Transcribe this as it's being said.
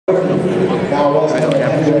We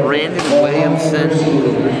have Brandon Williamson,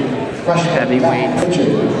 heavyweight.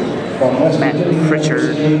 Matt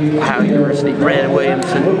Prichard, Ohio University. Brandon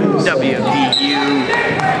Williamson, WVU.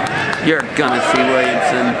 You're gonna see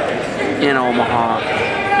Williamson in Omaha.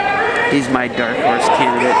 He's my dark horse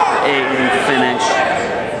candidate for AA finish.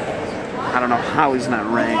 I don't know how he's not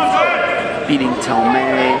ranked. Beating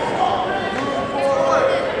Tomei,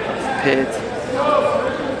 Pitt.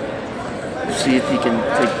 We'll see if he can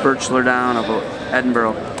take Birchler down of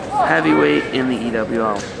Edinburgh heavyweight in the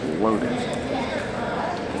EWL loaded.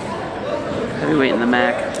 Heavyweight in the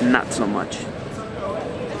MAC, not so much.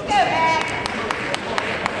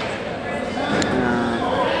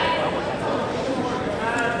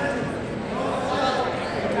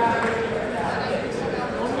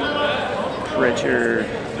 Prichard.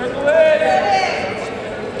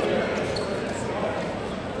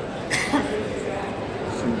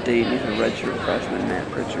 From Dayton, he's a redshirt freshman, Matt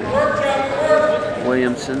Prichard.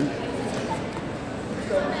 Williamson.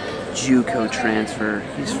 JUCO transfer.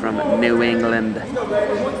 He's from New England.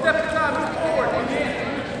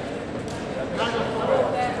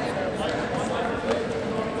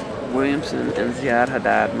 Williamson and Ziad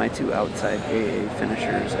Haddad, my two outside AA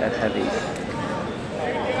finishers at heavy.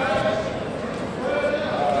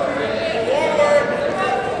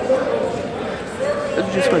 Those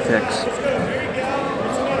are just my picks.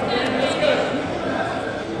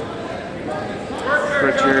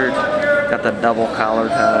 Prichard got the double collar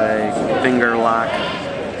tie, finger lock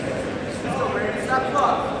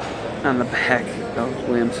on the back of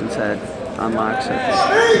Williamson's head, unlocks it.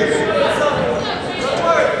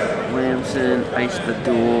 Williamson iced the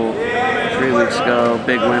duel 3 weeks ago,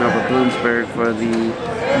 big win over Bloomsburg for the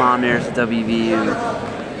Mountaineers at WVU.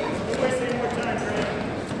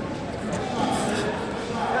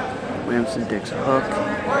 Williamson digs a hook,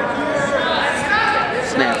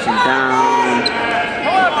 snaps him down.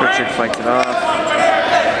 Prichard fights it off.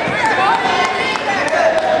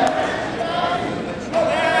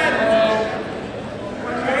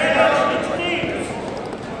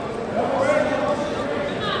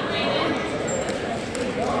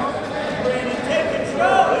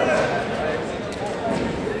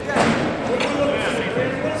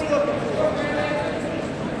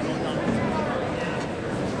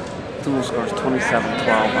 Duel scores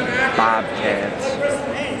 27-12 on the Bobcats.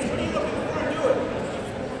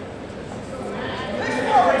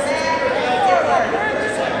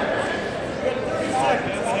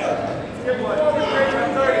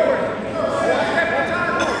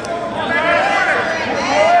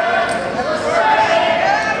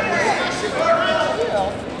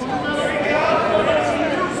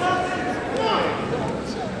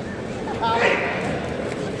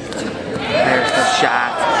 There's the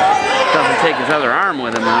shot. Doesn't take his other arm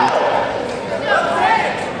with him though.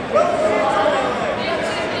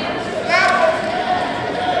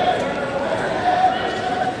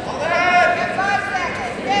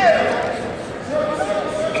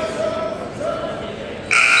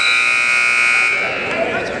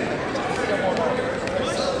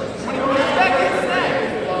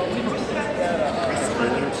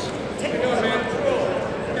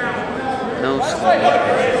 No score.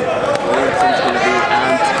 Williamson's going to be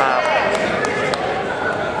on top.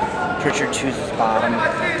 Prichard chooses bottom.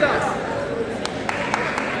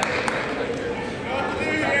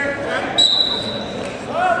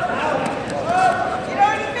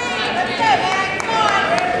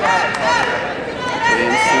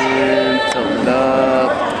 Williamson tilting it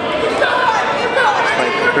up.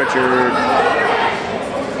 Fight for Prichard.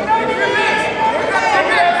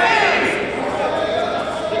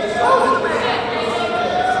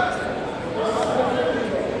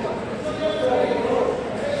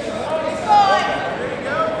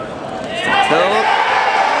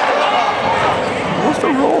 Almost a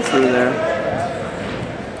roll through there.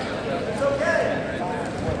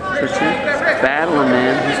 Prichard battling,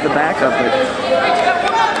 man. He's the backup.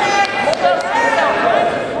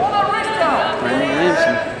 Brandon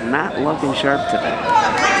Williamson not looking sharp today.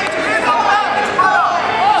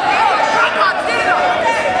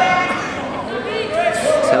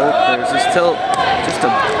 Tilt. There's his tilt. Just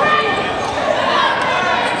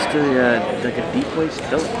like a deep waist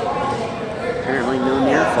tilt. Apparently no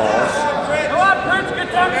near falls.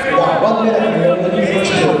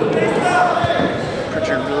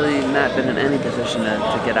 Prichard really not been in any position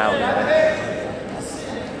to get out yet.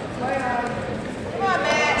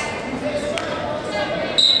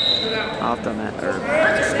 Off the mat, or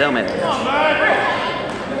stalemate.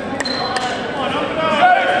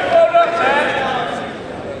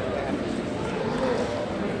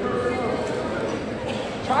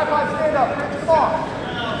 Tripod stand up, come on.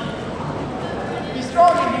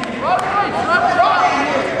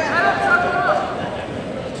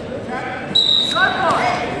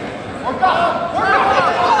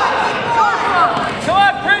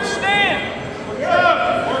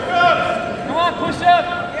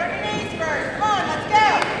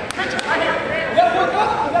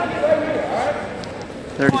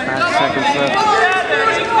 35 seconds left.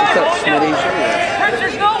 What's up, Smitty?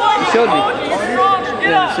 You showed me.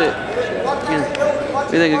 Yeah, that's it. Yeah.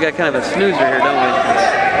 We think we got kind of a snoozer here, don't we?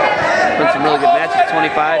 Been some really good matches.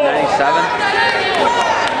 25, 97.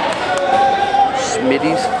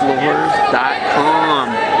 Smitty'sFloors.com.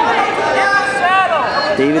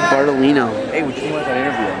 David Bartolino. Hey, what do you think about that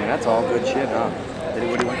interview? I mean, that's all good shit, huh?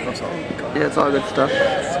 What do you want from something? Yeah, it's all good stuff.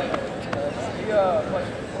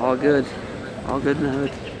 All good. All good in the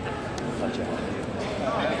hood.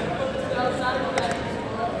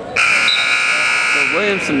 So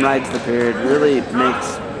Williamson rides the period. Really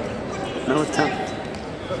makes no attempt.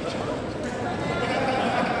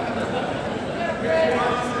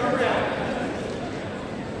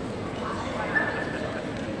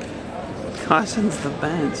 Cautions the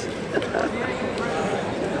bench. It's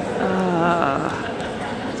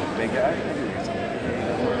a big guy.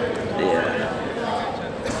 Yeah.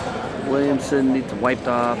 Williamson needs wiped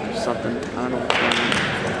off or something. I don't know what's going on.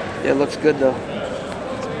 Yeah, it looks good though.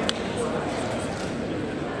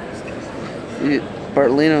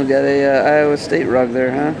 Bartolino got a Iowa State rug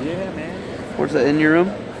there, huh? Yeah, man. Where's that, in your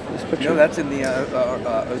room? This picture? No, that's in the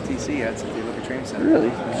OTC. That's at the Olympic Training Center. Really?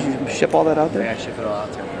 Did you ship all that out there? Yeah, I ship it all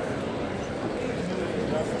out there.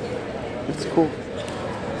 That's cool.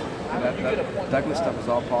 That Douglas stuff is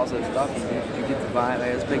all positive stuff. You get the vibe.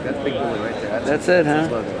 That's big bully right there. That's it, huh?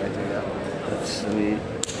 That's logo right there, yeah. That's sweet.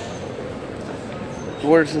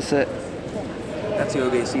 Where's this at? That's the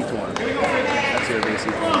OVC tournament. That's the OVC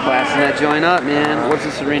tournament. Blasting that joint up, man. What's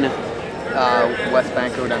this arena? West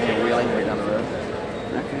Banco down here, Wheeling, right down the road.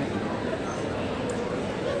 Okay.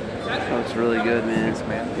 Oh, it's really good, man. Thanks,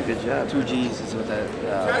 man. Good job. 2 G's is what that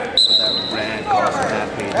brand costs on that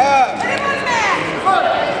page.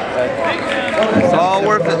 It's all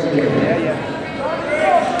worth it. Yeah.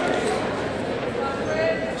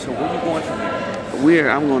 So where are you going from here?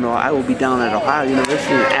 I will be down at Ohio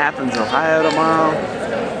University in Athens, Ohio tomorrow.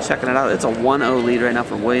 Checking it out. It's a 1-0 lead right now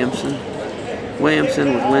for Williamson.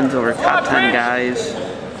 Williamson with wins over top 10 guys.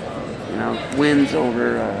 Wins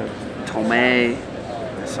over Tomei.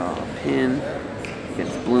 I saw a pin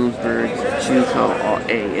against Bloomsburg, JUCO, all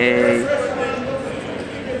AA.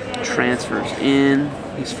 Transfers in.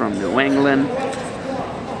 He's from New England.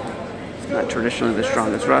 Not traditionally the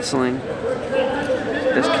strongest wrestling.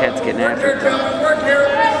 This cat's getting after it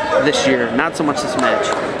this year. Not so much this match.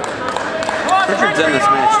 Prichard's in this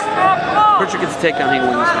match. Prichard gets a takedown. He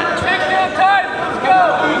wins this match.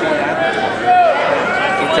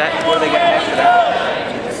 What's that? Where they get after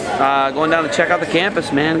that? Going down to check out the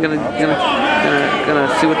campus, man. Gonna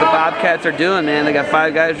see what the Bobcats are doing, man. They got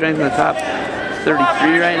 5 guys ranked in the top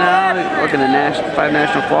 33 right now. Looking at 5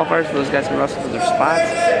 national qualifiers, so those guys can wrestle for their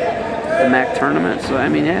spots. The MAC tournament. So I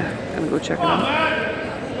mean, yeah, gonna go check it out.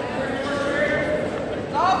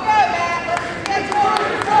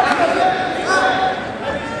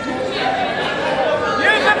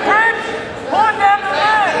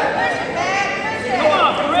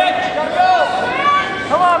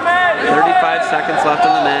 Seconds left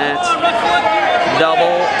in the match.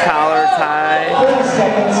 Double collar tie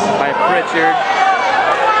by Prichard.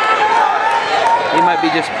 He might be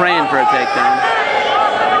just praying for a takedown.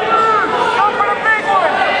 Go for the big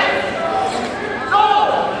one.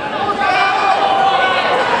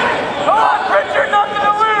 Come on, Prichard, nothing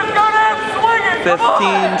to lose. Go down swinging.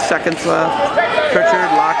 15 seconds left. Prichard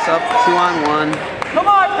locks up 2-on-1. Come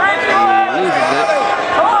on, Prichard. He loses it.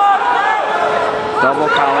 Come on, Prichard. Double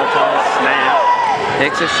collar tie, snap.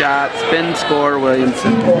 Takes a shot, spin score,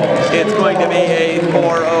 Williamson. It's going to be a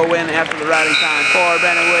 4-0 win after the routing time for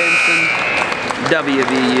Brandon Williamson,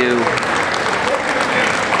 WVU.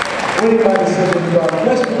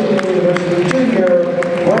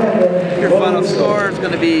 Your final score is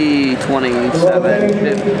going to be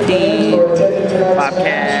 27-15.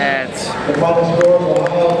 Bobcats. The final score of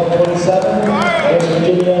Ohio 27, West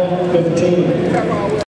Virginia 15.